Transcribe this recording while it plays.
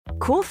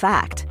Cool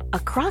fact, a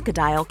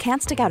crocodile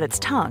can't stick out its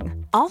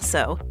tongue.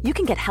 Also, you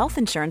can get health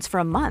insurance for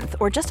a month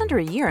or just under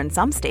a year in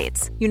some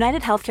states.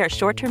 United Healthcare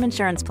short-term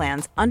insurance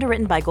plans,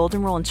 underwritten by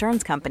Golden Rule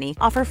Insurance Company,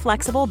 offer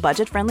flexible,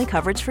 budget-friendly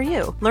coverage for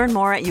you. Learn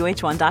more at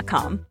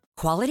uh1.com.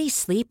 Quality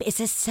sleep is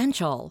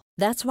essential.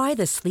 That's why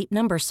the Sleep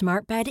Number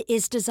Smart Bed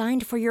is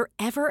designed for your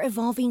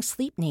ever-evolving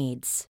sleep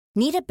needs.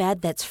 Need a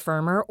bed that's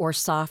firmer or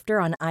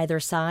softer on either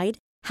side?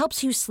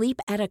 Helps you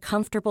sleep at a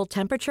comfortable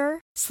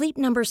temperature? Sleep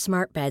Number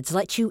Smart Beds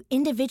let you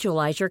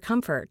individualize your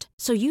comfort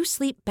so you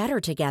sleep better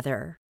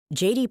together.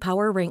 JD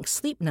Power ranks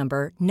Sleep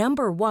Number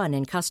number 1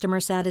 in customer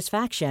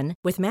satisfaction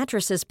with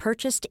mattresses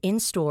purchased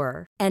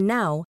in-store. And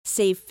now,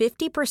 save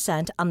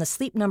 50% on the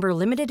Sleep Number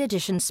Limited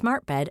Edition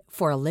Smart Bed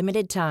for a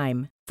limited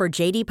time. For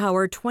JD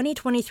Power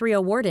 2023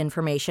 award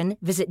information,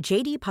 visit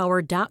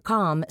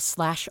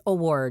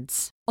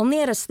jdpower.com/awards.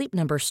 Only at a Sleep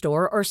Number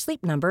store or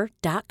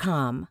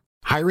sleepnumber.com.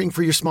 Hiring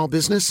for your small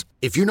business?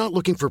 If you're not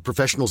looking for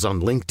professionals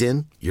on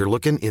LinkedIn, you're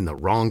looking in the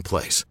wrong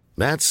place.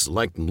 That's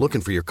like looking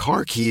for your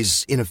car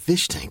keys in a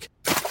fish tank.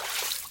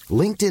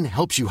 LinkedIn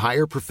helps you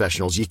hire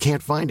professionals you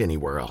can't find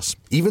anywhere else,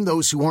 even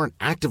those who aren't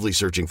actively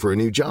searching for a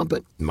new job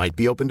but might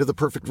be open to the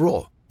perfect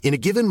role. In a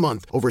given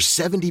month, over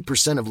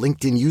 70% of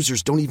LinkedIn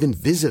users don't even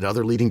visit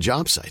other leading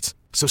job sites.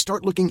 So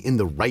start looking in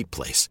the right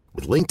place.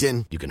 With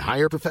LinkedIn, you can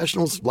hire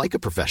professionals like a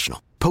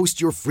professional. Post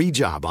your free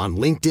job on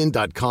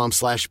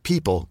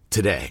linkedin.com/people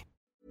today.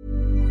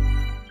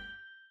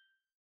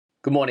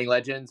 Good morning,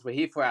 legends. We're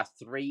here for our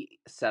 3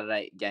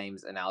 Saturday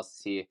games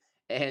analysis here.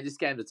 And this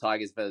game, the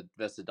Tigers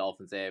versus the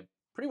Dolphins, there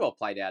pretty well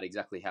played out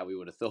exactly how we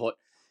would have thought,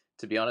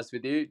 to be honest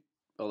with you.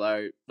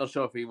 Although, not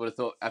sure if we would have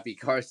thought Api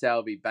Coruscant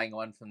would be banging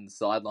one from the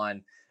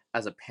sideline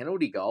as a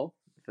penalty goal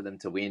for them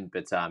to win.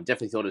 But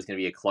definitely thought it was going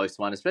to be a close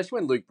one, especially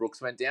when Luke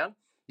Brooks went down.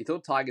 You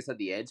thought Tigers had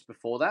the edge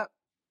before that.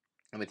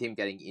 And with him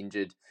getting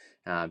injured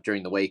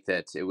during the week,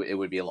 that it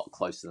would be a lot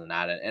closer than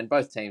that. And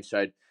both teams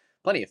showed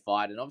plenty of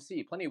fight and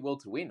obviously plenty of will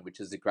to win, which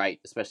is great,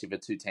 especially for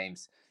two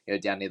teams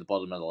down near the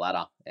bottom of the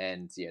ladder.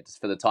 And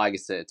just for the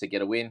Tigers to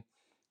get a win,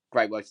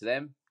 great work to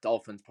them.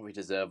 Dolphins probably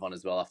deserve one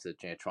as well after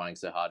trying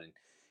so hard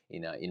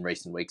in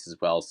recent weeks as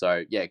well.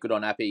 So good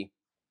on Appy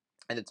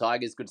and the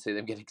Tigers. Good to see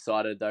them get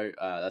excited though.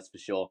 That's for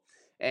sure.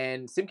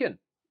 And Simpkin,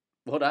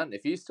 well done.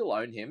 If you still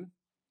own him,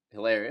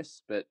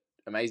 hilarious, but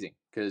amazing,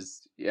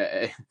 because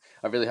I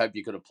really hope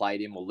you could have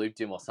played him or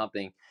looped him or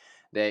something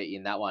there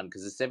in that one,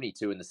 because the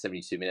 72 in the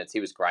 72 minutes, he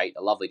was great.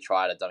 A lovely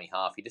try at a dummy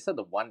half. He just had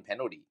the one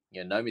penalty,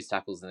 no missed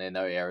tackles in there,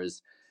 no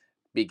errors.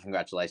 Big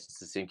congratulations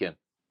to Simpkin.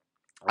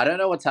 I don't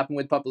know what's happened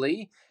with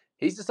Papali'i.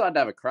 He's decided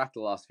to have a crack the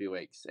last few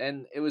weeks,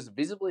 and it was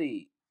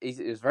very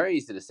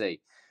easy to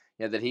see,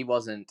 that he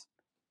wasn't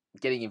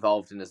getting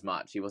involved in as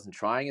much. He wasn't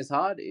trying as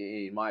hard,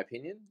 in my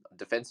opinion,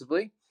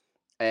 defensively.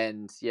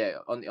 And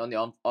on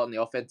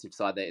the offensive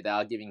side, they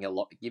are giving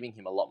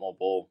him a lot more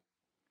ball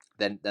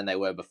than they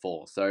were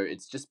before. So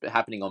it's just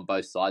happening on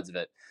both sides of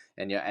it.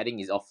 And you're adding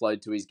his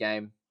offload to his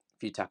game, a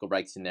few tackle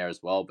breaks in there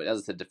as well. But as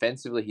I said,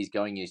 defensively, he's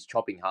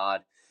chopping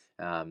hard.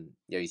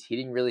 He's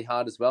hitting really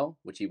hard as well,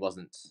 which he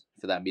wasn't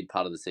for that mid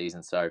part of the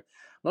season. So I'm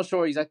not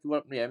sure exactly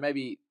what,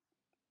 maybe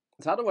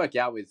it's hard to work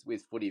out with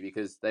footy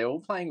because they're all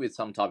playing with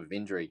some type of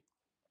injury,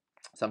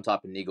 some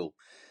type of niggle.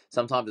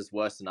 Sometimes it's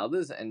worse than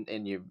others.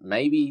 And you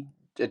maybe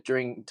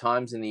during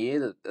times in the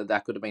year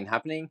that could have been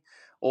happening,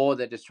 or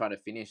they're just trying to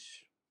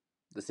finish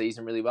the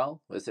season really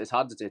well. It's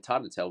hard to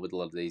tell with a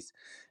lot of these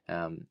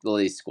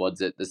squads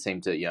that seem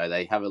to,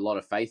 they have a lot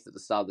of faith at the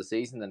start of the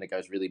season, then it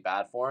goes really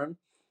bad for them.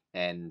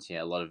 And,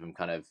 a lot of them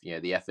kind of,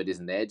 the effort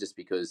isn't there just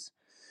because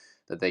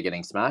that they're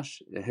getting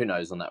smashed. Who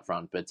knows on that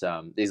front? But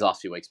these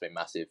last few weeks have been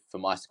massive for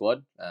my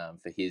squad,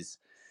 for his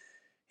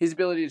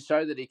ability to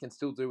show that he can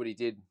still do what he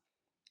did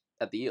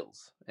at the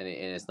Eels. And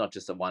it's not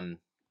just at one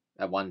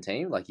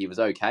team. Like, he was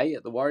okay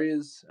at the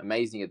Warriors,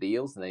 amazing at the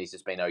Eels, and then he's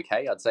just been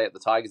okay, I'd say, at the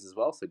Tigers as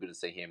well. So good to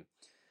see him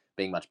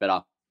being much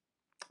better.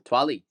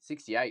 Twali,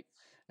 68.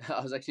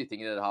 I was actually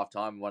thinking at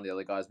halftime, one of the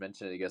other guys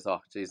mentioned it. He goes,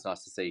 oh, geez,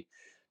 nice to see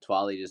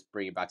Twali just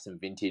bringing back some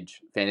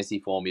vintage fantasy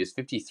form. He was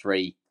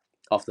 53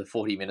 off the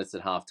 40 minutes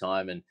at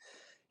halftime, and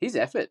his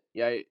effort,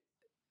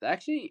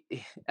 actually,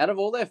 out of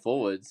all their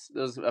forwards,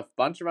 there was a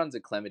bunch of runs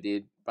that Clemmer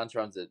did, a bunch of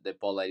runs that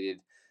Bolle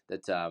did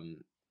that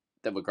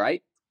were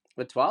great.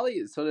 But Twali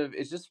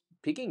is just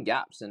picking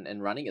gaps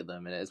and running at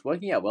them, and it's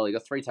working out well. He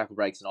got 3 tackle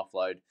breaks and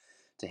offload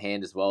to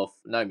hand as well.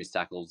 No missed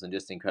tackles and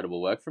just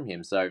incredible work from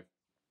him. So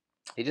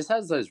he just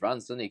has those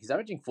runs, doesn't he? He's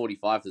averaging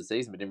 45 for the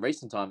season, but in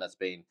recent time that's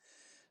been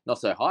not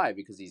so high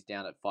because he's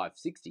down at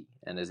 560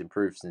 and has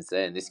improved since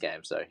then in this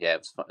game. So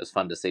it was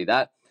fun to see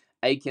that.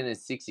 Aiken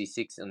is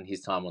 66 in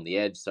his time on the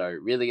edge, so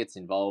really gets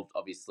involved.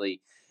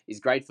 Obviously,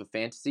 is great for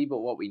fantasy, but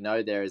what we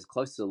know there is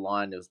close to the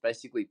line. There was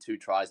basically 2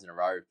 tries in a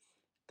row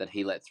that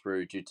he let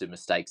through due to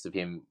mistakes of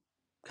him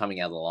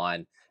coming out of the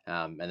line,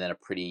 and then a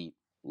pretty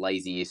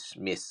lazy-ish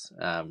miss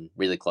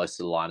really close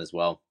to the line as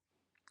well,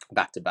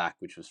 back to back,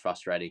 which was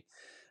frustrating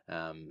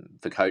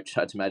for coach,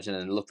 I'd imagine.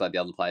 And it looked like the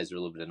other players were a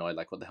little bit annoyed,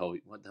 like, what the hell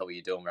were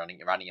you doing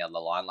running out of the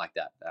line like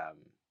that?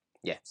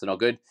 So not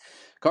good.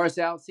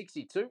 Coruscant,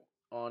 62.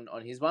 on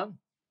his one.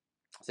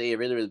 So yeah,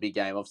 really, really big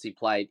game. Obviously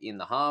played in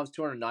the halves,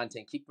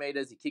 219 kick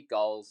meters. He kicked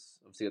goals.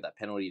 Obviously got that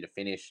penalty to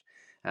finish.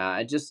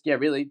 And just, yeah,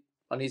 really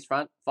on his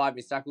front, 5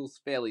 missed tackles,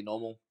 fairly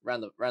normal.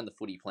 Around the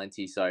footy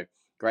plenty. So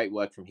great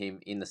work from him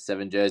in the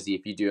 7 jersey.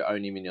 If you do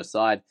own him in your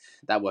side,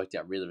 that worked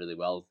out really, really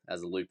well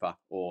as a looper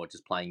or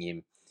just playing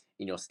him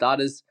in your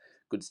starters.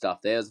 Good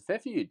stuff there. There's a fair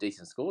few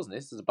decent scores in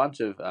this. There's a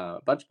bunch of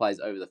players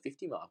over the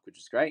 50 mark, which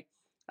is great.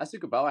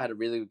 Asuka Boa had a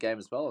really good game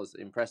as well. I was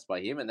impressed by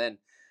him. And then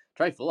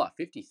Trey Fuller,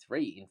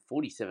 53 in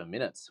 47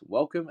 minutes.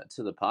 Welcome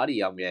to the party,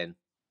 young man.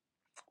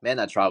 Man,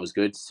 that try was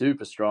good.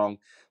 Super strong,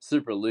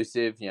 super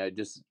elusive.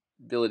 Just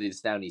ability to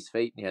stay on his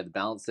feet. The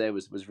balance there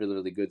was really,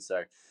 really good.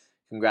 So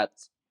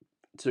congrats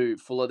to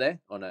Fuller there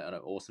on an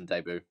awesome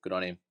debut. Good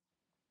on him.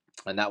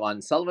 And that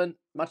one, Sullivan,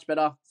 much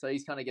better. So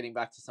he's kind of getting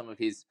back to some of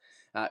his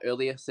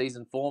earlier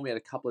season form. He had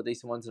a couple of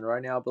decent ones in a row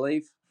now, I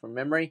believe, from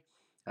memory.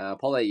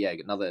 Pole, yeah,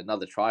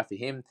 another try for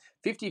him.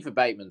 50 for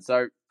Bateman.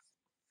 So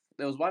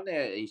there was one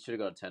there he should have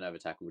got a turnover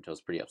tackle, which I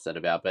was pretty upset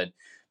about. But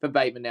for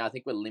Bateman now, I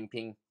think we're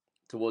limping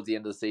towards the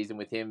end of the season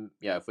with him.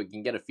 If we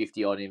can get a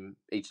 50 on him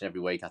each and every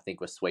week, I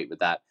think we're sweet with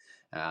that.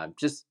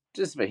 Just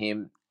for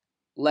him,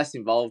 less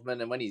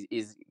involvement, and when he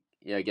is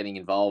getting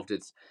involved,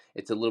 it's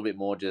a little bit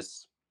more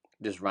just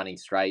running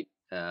straight,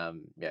 out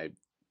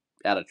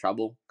of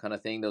trouble kind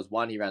of thing. There was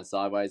one he ran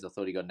sideways. I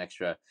thought he got an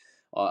extra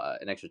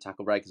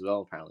tackle break as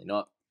well. Apparently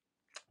not.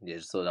 Yeah,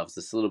 just thought that was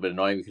just a little bit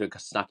annoying. We could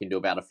have snuck into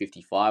about a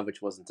 55,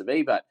 which wasn't to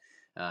be. But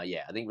I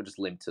think we're just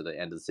limped to the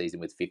end of the season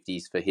with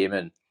 50s for him,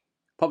 and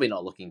probably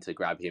not looking to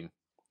grab him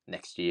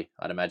next year,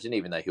 I'd imagine,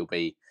 even though he'll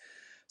be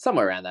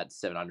somewhere around that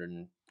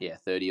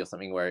 730 or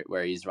something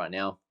where he is right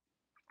now,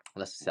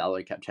 unless the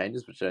salary cap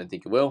changes, which I don't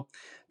think it will.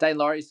 Dane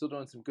Laurie's still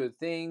doing some good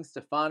things.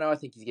 Stefano, I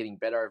think he's getting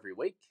better every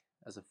week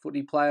as a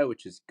footy player,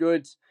 which is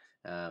good.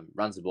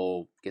 Runs the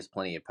ball, gets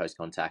plenty of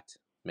post-contact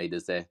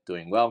meters there,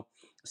 doing well.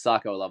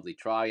 Sarko, a lovely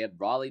try. He had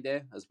Riley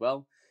there as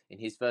well in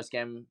his first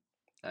game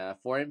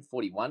for him,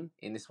 41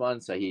 in this one.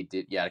 So he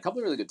had a couple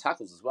of really good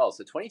tackles as well.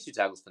 So 22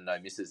 tackles for no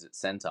misses at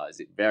centre is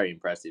very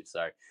impressive.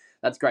 So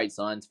that's great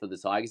signs for the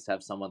Tigers to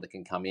have someone that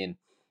can come in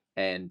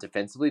and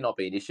defensively not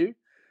be an issue.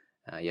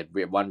 He had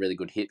one really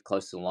good hit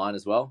close to the line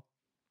as well.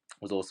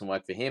 It was awesome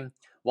work for him.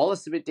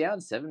 Wallace a bit down,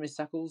 7 missed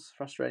tackles,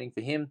 frustrating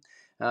for him.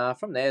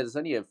 From there, there's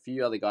only a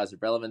few other guys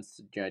of relevance.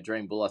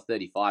 Dream Buller,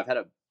 35, had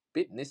a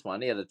bit in this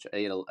one. He had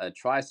a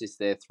try assist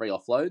there, 3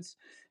 offloads,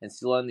 and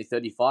still only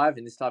 35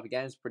 in this type of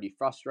game is pretty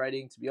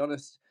frustrating, to be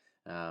honest.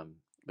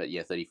 But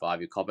yeah,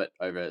 35, you cop it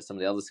over some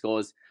of the other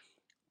scores.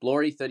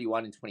 Blory,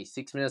 31 in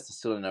 26 minutes. I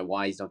still don't know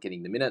why he's not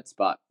getting the minutes,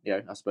 but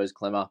I suppose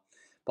Clemmer,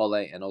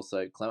 Bolle, and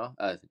also Clemmer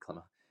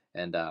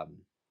and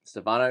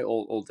Stefano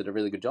all did a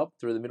really good job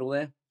through the middle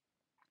there.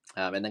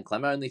 And then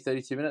Clemmer only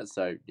 32 minutes.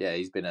 So yeah,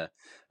 he's been a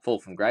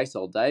fall from grace,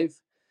 old Dave,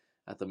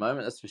 at the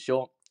moment, that's for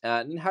sure.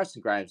 And then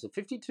Harrison Graham, so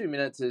 52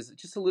 minutes is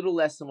just a little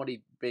less than what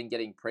he'd been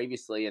getting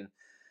previously. And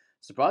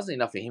surprisingly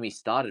enough for him, he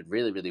started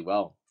really, really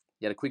well.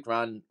 He had a quick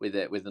run with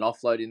an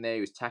offload in there.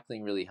 He was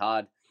tackling really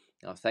hard.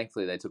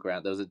 Thankfully, they took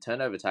around. There was a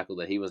turnover tackle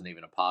that he wasn't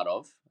even a part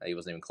of. He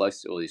wasn't even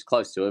close to, or he's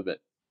close to it, but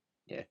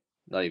yeah,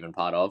 not even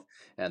part of.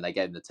 And they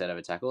gave him the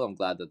turnover tackle. I'm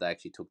glad that they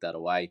actually took that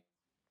away,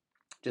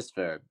 just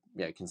for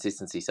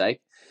consistency's sake.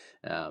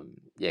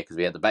 Because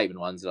we had the Bateman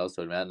ones that I was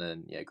talking about,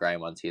 and then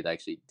Graham ones here. They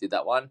actually did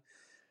that one.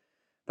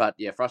 But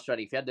yeah,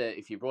 frustrating.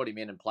 If you brought him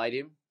in and played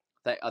him,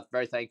 I'm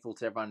very thankful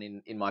to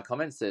everyone in my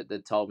comments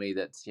that told me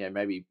that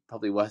maybe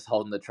probably worth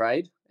holding the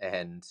trade,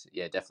 and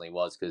definitely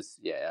was, because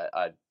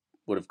I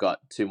would have got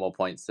 2 more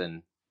points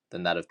than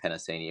that of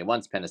Penasini. And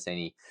once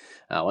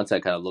I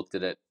kind of looked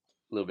at it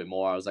a little bit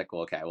more, I was like,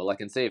 well, okay, I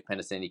can see if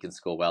Penasini can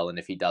score well, and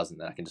if he doesn't,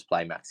 then I can just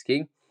play Max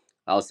King.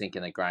 I was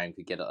thinking that Graham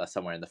could get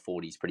somewhere in the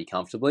 40s pretty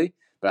comfortably,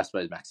 but I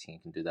suppose Max King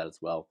can do that as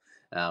well.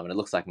 And it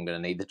looks like I'm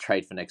going to need the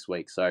trade for next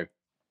week. So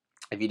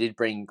if you did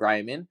bring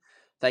Graham in,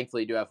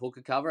 thankfully you do have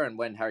hooker cover. And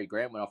when Harry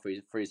Grant went off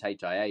for his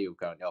HIA, you were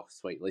going, oh,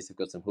 sweet, at least I've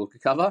got some hooker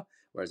cover,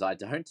 whereas I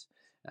don't.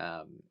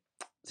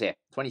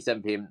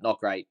 27 for him, not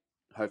great.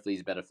 Hopefully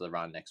he's better for the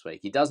run next week.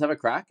 He does have a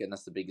crack, and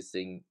that's the biggest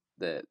thing,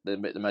 the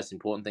most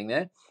important thing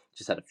there.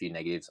 Just had a few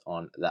negatives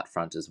on that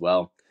front as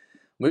well.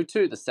 Move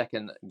to the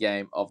second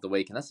game of the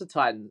week, and that's the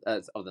Titans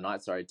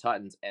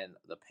and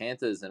the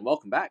Panthers. And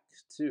welcome back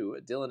to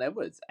Dylan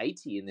Edwards,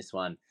 80 in this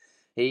one.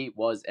 He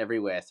was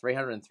everywhere,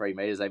 303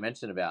 meters. They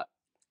mentioned about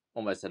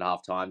almost at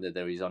halftime that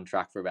he was on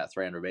track for about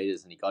 300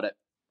 meters, and he got it.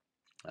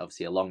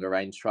 Obviously, a longer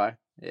range try,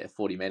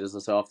 40 meters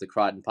or so off the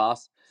Crichton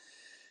pass.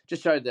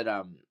 Just showed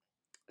that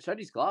showed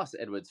his class,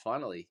 Edwards,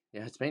 finally.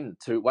 It's been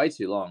way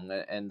too long,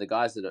 and the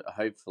guys that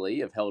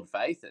hopefully have held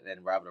faith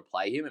and were able to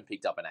play him and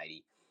picked up an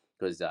 80.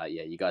 Because,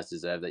 you guys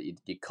deserve that.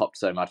 You copped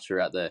so much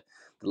throughout the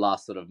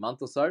last sort of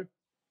month or so,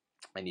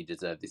 and you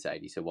deserve this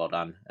 80, so well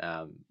done.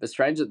 But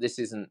strange that this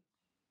isn't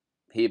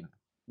him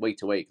week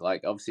to week.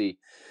 Like, obviously,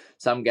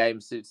 some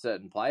games suit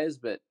certain players,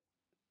 but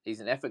he's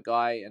an effort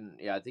guy, and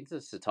I think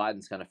the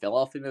Titans kind of fell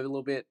off him a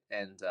little bit,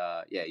 and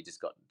he just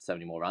got so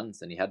many more runs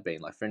than he had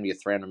been. Like, for him to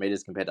get 300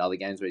 meters compared to other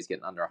games where he's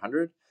getting under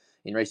 100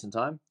 in recent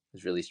time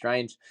is really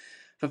strange.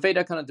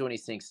 Fafita kind of doing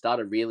his thing,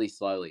 started really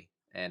slowly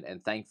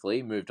and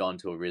thankfully moved on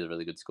to a really,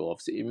 really good score.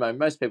 So,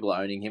 most people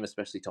are owning him,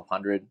 especially top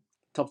 100.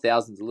 Top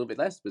 1,000's a little bit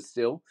less, but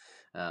still,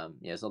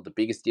 it's not the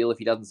biggest deal if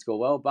he doesn't score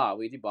well, but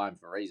we did buy him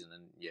for a reason.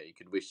 And yeah, you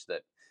could wish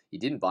that you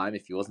didn't buy him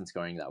if he wasn't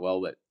scoring that well,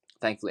 but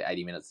thankfully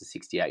 80 minutes to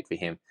 68 for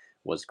him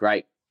was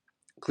great.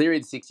 Cleary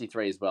to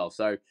 63 as well.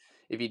 So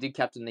if you did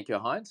captain Nico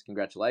Hines,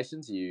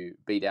 congratulations. You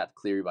beat out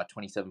Cleary by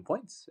 27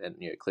 points, and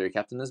Cleary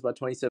captain us by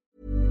 27.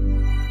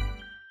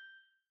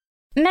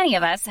 Many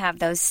of us have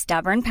those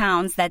stubborn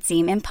pounds that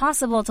seem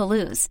impossible to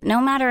lose,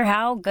 no matter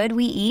how good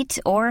we eat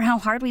or how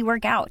hard we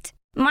work out.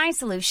 My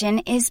solution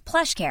is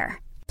PlushCare.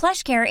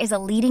 PlushCare is a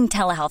leading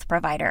telehealth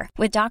provider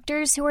with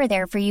doctors who are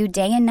there for you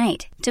day and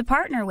night to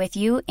partner with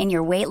you in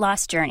your weight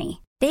loss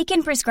journey. They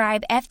can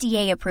prescribe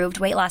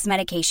FDA-approved weight loss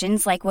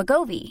medications like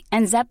Wegovy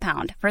and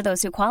Zepbound for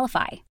those who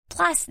qualify.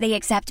 Plus, they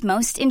accept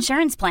most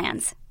insurance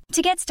plans.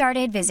 To get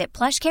started, visit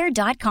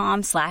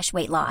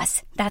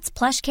plushcare.com/weightloss. That's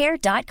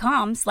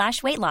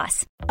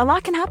plushcare.com/weightloss. A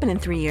lot can happen in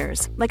 3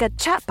 years, like a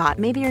chatbot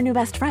may be your new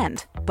best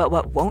friend. But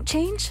what won't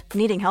change?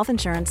 Needing health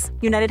insurance.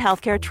 United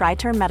Healthcare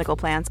Tri-Term Medical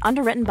Plans,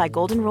 underwritten by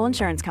Golden Rule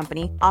Insurance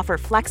Company, offer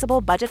flexible,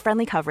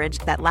 budget-friendly coverage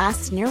that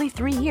lasts nearly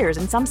 3 years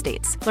in some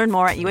states. Learn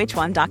more at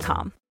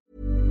uh1.com.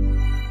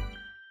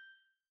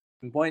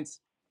 Points.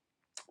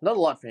 Not a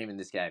lot for him in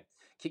this game.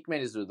 Kick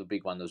meters were the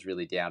big one that was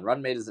really down.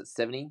 Run meters at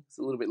 70. It's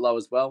a little bit low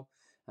as well.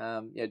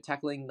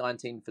 Tackling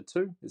 19 for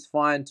 2 is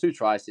fine. 2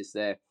 try assists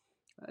there.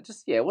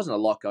 It wasn't a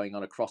lot going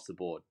on across the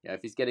board.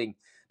 If he's getting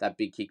that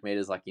big kick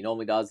meters like he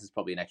normally does, it's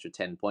probably an extra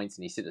 10 points,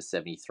 and you sit at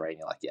 73, and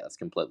you're like, yeah, that's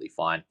completely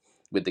fine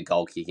with the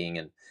goal kicking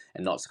and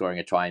not scoring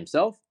a try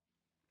himself.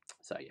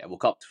 So yeah, we'll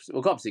cop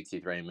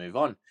 63 and move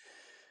on.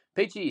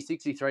 Peachy,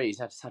 63, he's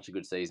had such a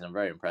good season. I'm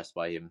very impressed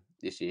by him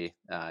this year.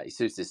 He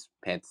suits this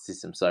Panther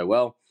system so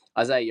well.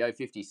 Isaiah Yeo,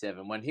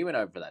 57, when he went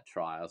over for that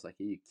try, I was like,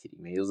 are you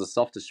kidding me? It was the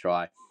softest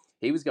try.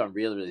 He was going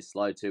really, really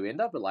slow too.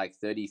 Ended up at like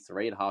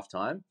 33 at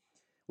halftime.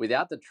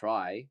 Without the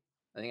try,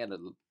 I think I had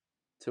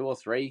 2 or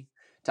 3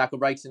 tackle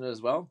breaks in it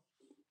as well.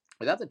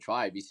 Without the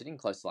try, I'd be sitting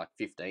close to like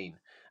 15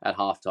 at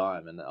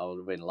halftime, and I would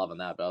have been loving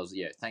that. But I was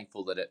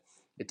thankful that it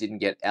didn't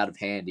get out of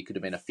hand. It could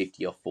have been a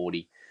 50 or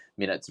 40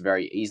 minutes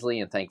very easily,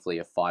 and thankfully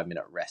a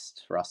 5-minute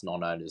rest for us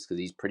non-owners, because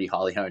he's pretty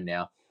highly owned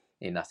now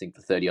in, I think,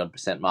 the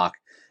 30-odd% mark,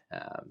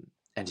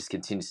 and just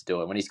continues to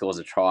do it. When he scores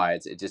a try,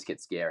 it just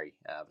gets scary.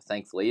 But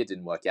thankfully, it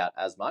didn't work out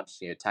as much.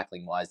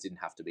 Tackling-wise, didn't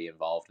have to be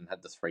involved and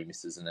had the 3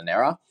 misses and an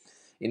error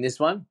in this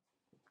one.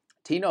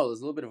 Tino, there's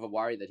a little bit of a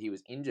worry that he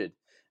was injured,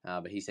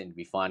 but he seemed to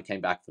be fine.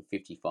 Came back for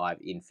 55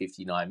 in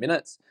 59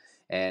 minutes.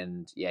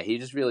 And yeah, he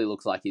just really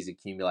looks like he's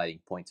accumulating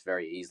points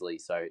very easily.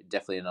 So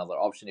definitely another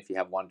option if you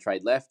have one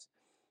trade left.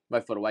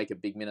 Mo Fotuaika,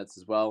 big minutes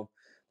as well.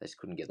 They just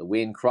couldn't get the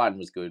win. Crichton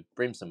was good.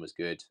 Brimson was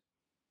good.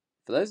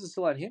 For those that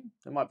still own him,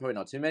 there might probably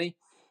not too many.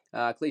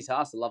 Cleese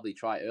Haas, a lovely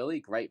try early.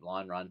 Great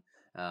line run.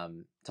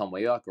 Tom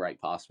Weaver,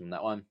 great pass from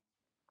that one.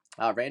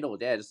 Randall,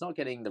 just not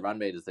getting the run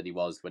meters that he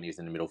was when he was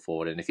in the middle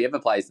forward. And if he ever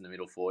plays in the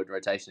middle forward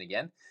rotation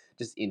again,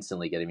 just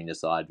instantly get him in your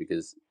side,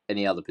 because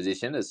any other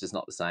position is just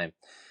not the same.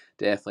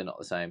 Definitely not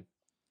the same.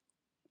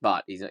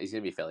 But he's going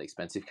to be fairly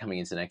expensive coming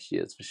into next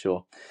year, that's for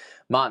sure.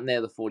 Martin there,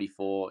 the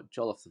 44.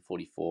 Jolloff, the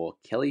 44.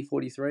 Kelly,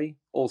 43.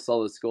 All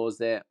solid scores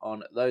there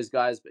on those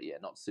guys, but yeah,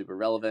 not super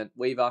relevant.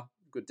 Weaver,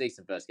 good,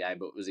 decent first game,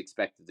 but it was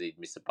expected that he'd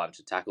miss a bunch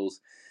of tackles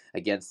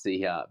against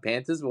the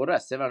Panthers. But what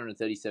about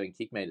 737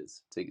 kick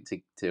meters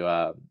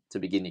to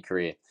begin your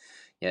career?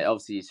 Yeah,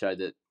 obviously you showed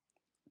that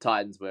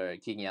Titans were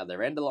kicking out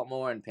their end a lot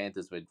more, and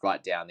Panthers were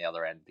right down the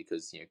other end,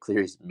 because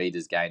Cleary's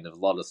meters gained a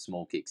lot of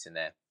small kicks in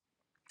there.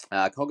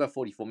 Cogger,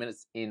 44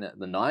 minutes in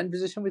the 9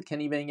 position with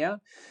Kenny being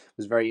out.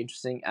 Was very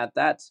interesting at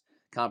that.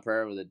 Khan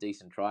Pereira with a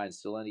decent try and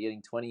still only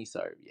getting 20.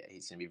 So, yeah,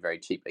 he's going to be very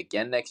cheap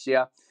again next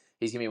year.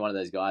 He's going to be one of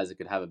those guys that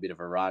could have a bit of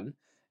a run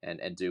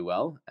and do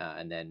well,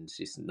 and then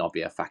just not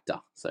be a factor.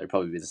 So, it'll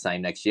probably be the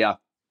same next year.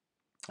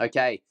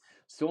 Okay,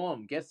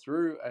 Storm gets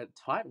through a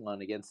tight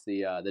one against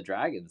the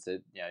Dragons.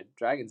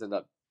 Dragons end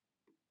up...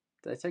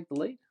 Did they take the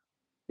lead?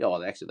 Yeah, well,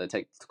 they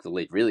took the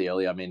lead really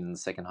early. I mean, in the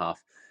second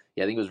half.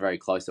 Yeah, I think it was very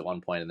close at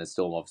one point, and then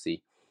Storm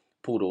obviously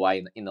pulled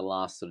away in the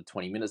last sort of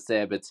 20 minutes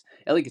there. But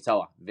Eli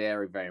Katoa,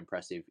 very, very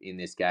impressive in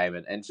this game,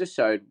 and just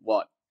showed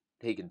what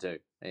he can do.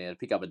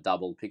 Pick up a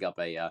double, pick up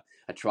a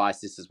try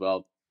assist as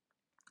well.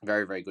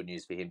 Very, very good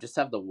news for him. Just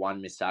have the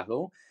one missed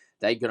tackle.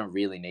 They're going to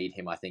really need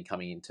him, I think,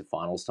 coming into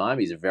finals time.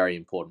 He's a very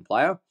important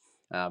player.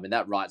 And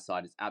that right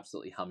side is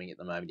absolutely humming at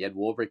the moment. You had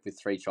Warbrick with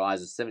 3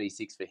 tries, a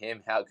 76 for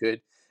him. How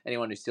good?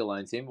 Anyone who still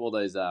owns him, all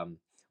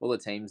the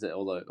teams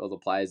all the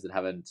players that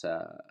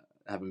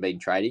haven't been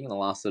trading in the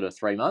last sort of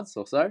 3 months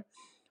or so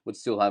would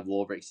still have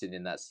Warbrick sitting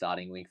in that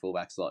starting wing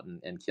fullback slot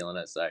and killing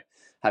it. So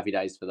happy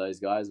days for those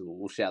guys.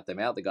 We'll shout them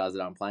out, the guys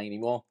that aren't playing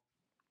anymore.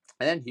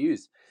 And then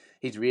Hughes,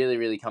 he's really,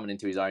 really coming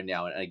into his own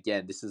now. And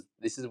again,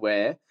 this is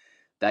where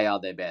they are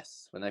their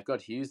best, when they've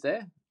got Hughes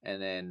there. And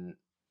then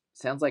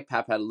sounds like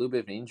Pap had a little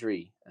bit of an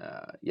injury,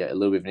 a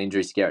little bit of an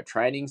injury scare at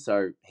training,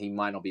 so he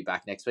might not be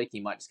back next week.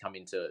 He might just come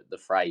into the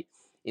fray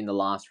in the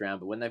last round.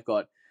 But when they've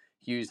got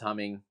Hughes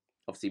humming,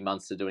 Obviously,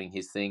 Munster doing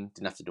his thing.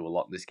 Didn't have to do a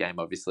lot in this game,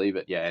 obviously.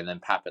 But yeah, and then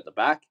Pap at the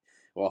back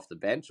or off the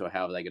bench, or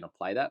however they're going to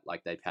play that.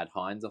 Like they've had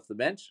Hines off the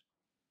bench.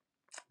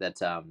 That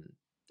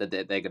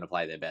they're going to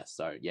play their best.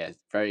 So yeah,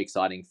 very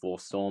exciting for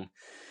Storm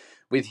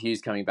with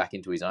Hughes coming back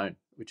into his own,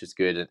 which is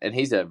good. And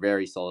he's a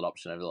very solid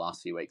option over the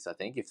last few weeks. I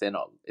think if they're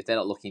not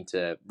looking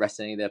to rest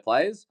any of their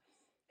players,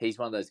 he's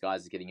one of those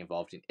guys that's getting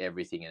involved in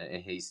everything,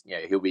 and he's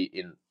he'll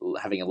be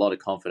having a lot of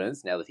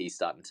confidence now that he's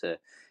starting to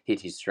hit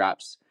his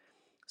straps.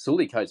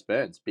 Sully, Coates,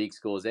 Burns, big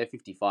scores there,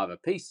 55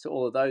 apiece to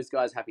all of those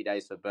guys. Happy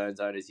days for Burns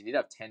owners. He did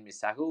have 10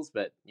 missed tackles,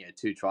 but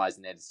 2 tries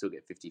in there to still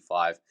get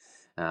 55.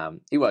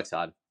 He works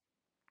hard.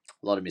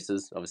 A lot of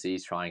misses. Obviously,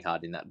 he's trying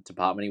hard in that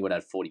department. He would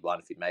have 41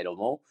 if he'd made or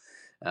more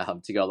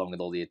to go along with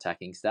all the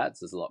attacking stats.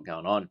 There's a lot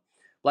going on.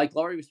 Blake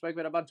Lawrie, we spoke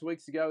about a bunch of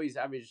weeks ago. He's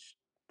averaged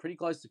pretty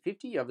close to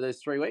 50 over those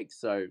 3 weeks.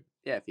 So,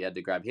 yeah, if you had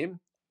to grab him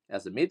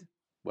as a mid,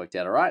 worked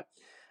out all right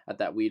at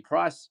that weird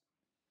price.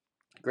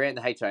 Grant,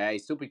 the HIA,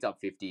 still picked up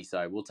 50,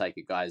 so we'll take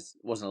it, guys.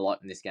 Wasn't a lot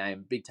in this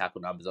game. Big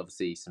tackle numbers,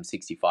 obviously, some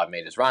 65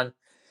 metres run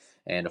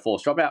and a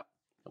forced dropout.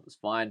 That was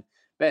fine.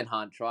 Ben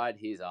Hunt tried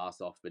his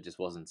ass off, but just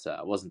wasn't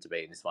to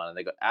be in this one. And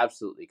they got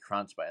absolutely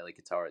crunched by Eli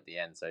Katoa at the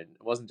end. So it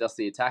wasn't just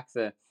the attack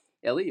for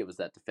Eli, it was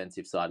that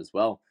defensive side as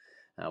well,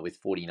 with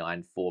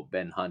 49 for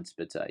Ben Hunt.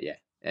 But yeah,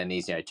 and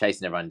he's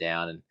chasing everyone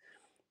down, and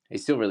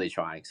he's still really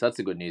trying. So that's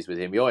the good news with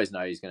him. You always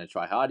know he's going to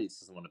try hard. He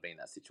just doesn't want to be in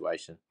that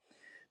situation.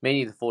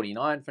 Meany the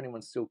 49 for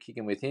anyone still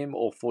kicking with him,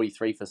 or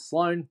 43 for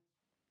Sloan.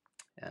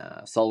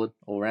 Solid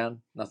all round.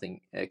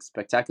 Nothing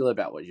spectacular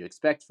about what you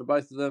expect for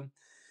both of them.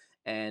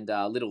 And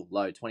Little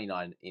low,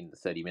 29 in the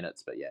 30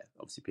 minutes. But yeah,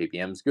 obviously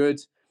PPM's good.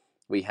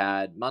 We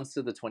had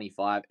Munster the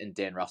 25 and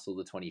Dan Russell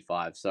the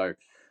 25. So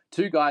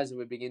 2 guys that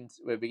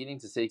we're beginning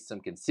to see some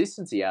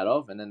consistency out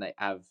of, and then they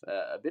have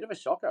a bit of a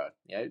shocker.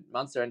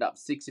 Munster ended up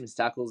 6 missed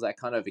tackles. That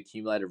kind of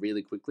accumulated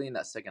really quickly in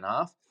that second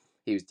half.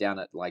 He was down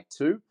at like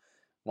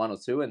 1 or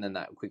 2, and then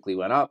that quickly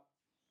went up.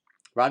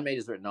 Run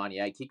meters were at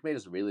 98. Kick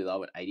meters were really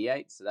low at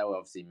 88. So they were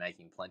obviously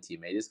making plenty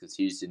of meters because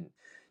Hughes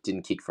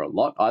didn't kick for a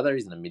lot either.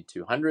 He's in the mid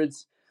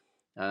 200s.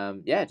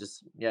 Not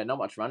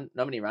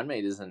many run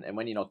meters, and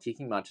when you're not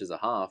kicking much as a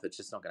half, it's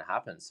just not going to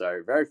happen.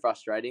 So very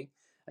frustrating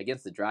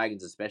against the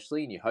Dragons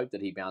especially, and you hope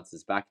that he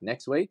bounces back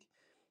next week.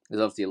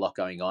 There's obviously a lot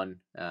going on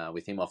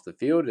with him off the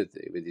field,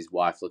 with his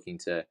wife looking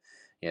to,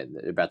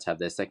 about to have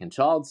their second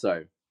child,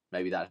 so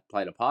maybe that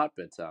played a part,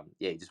 but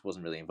he just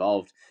wasn't really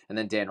involved. And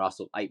then Dan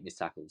Russell, 8 missed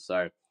tackles,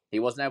 so he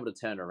wasn't able to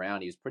turn around.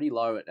 He was pretty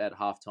low at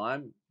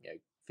halftime,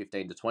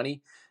 15 to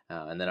 20,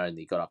 and then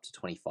only got up to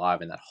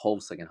 25 in that whole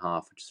second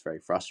half, which is very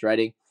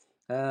frustrating.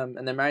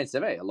 And then Marion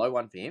Seve, a low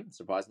one for him,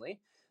 surprisingly.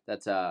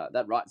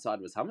 That right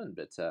side was humming,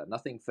 but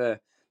nothing for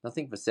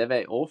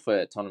Seve or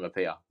for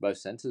Tonamapia, both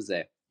centres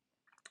there.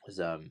 Was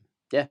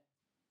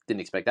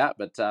didn't expect that,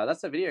 but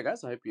that's the video,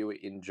 guys. I hope you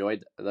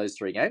enjoyed those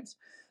 3 games.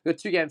 We've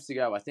got 2 games to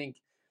go. I think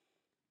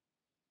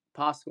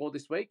past score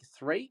this week,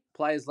 3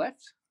 players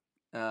left.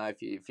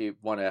 If you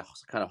want to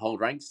kind of hold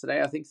ranks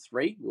today, I think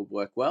 3 will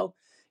work well.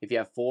 If you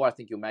have 4, I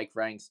think you'll make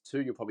ranks.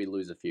 2, you'll probably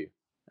lose a few.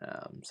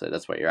 So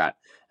that's where you're at.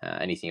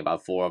 Anything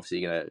above 4, obviously,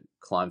 you're going to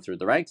climb through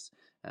the ranks.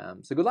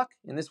 So good luck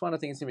in this one. I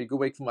think it's going to be a good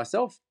week for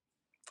myself.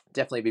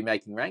 Definitely be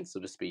making ranks.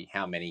 It'll just be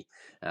how many,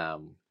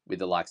 with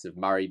the likes of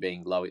Murray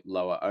being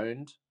lower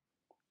owned.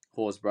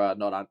 Horsburgh,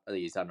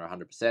 he's under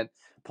 100%.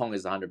 Pong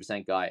is the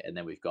 100% guy. And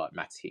then we've got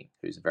Max King,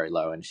 who's a very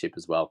low ownership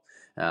as well.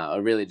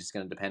 Really just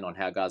going to depend on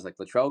how guys like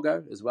Latrell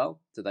go as well.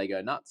 Do they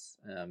go nuts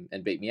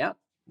and beat me out?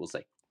 We'll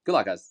see. Good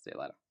luck, guys. See you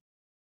later.